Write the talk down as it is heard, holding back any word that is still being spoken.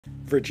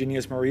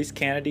Virginia's Maurice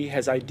Canady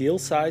has ideal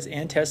size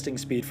and testing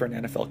speed for an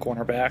NFL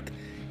cornerback.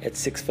 At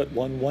 6'1",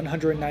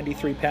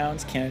 193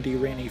 pounds, Canady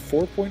ran a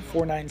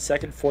 4.49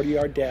 second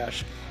 40-yard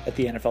dash at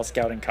the NFL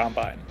Scouting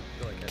Combine.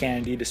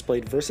 Canady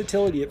displayed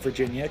versatility at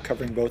Virginia,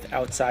 covering both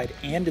outside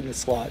and in the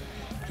slot.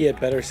 He had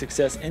better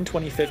success in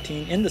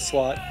 2015 in the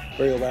slot,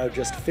 where he allowed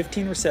just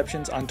 15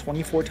 receptions on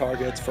 24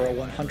 targets for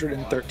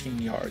 113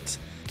 yards.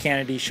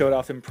 Canady showed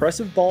off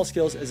impressive ball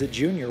skills as a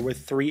junior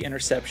with 3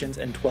 interceptions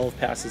and 12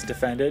 passes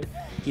defended.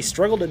 He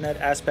struggled in that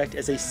aspect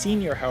as a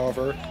senior,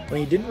 however, when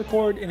he didn't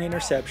record an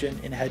interception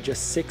and had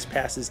just 6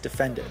 passes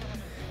defended.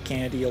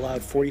 Canady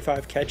allowed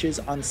 45 catches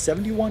on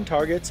 71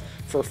 targets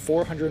for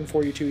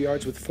 442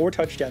 yards with 4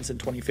 touchdowns in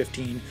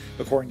 2015,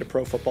 according to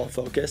Pro Football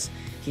Focus.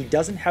 He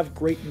doesn't have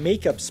great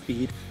makeup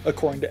speed,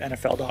 according to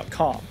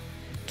NFL.com.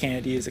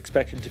 Canady is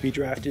expected to be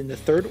drafted in the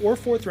 3rd or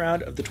 4th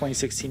round of the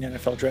 2016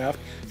 NFL Draft,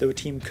 though a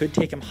team could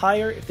take him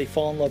higher if they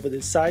fall in love with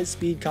his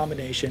size-speed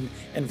combination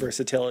and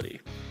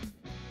versatility.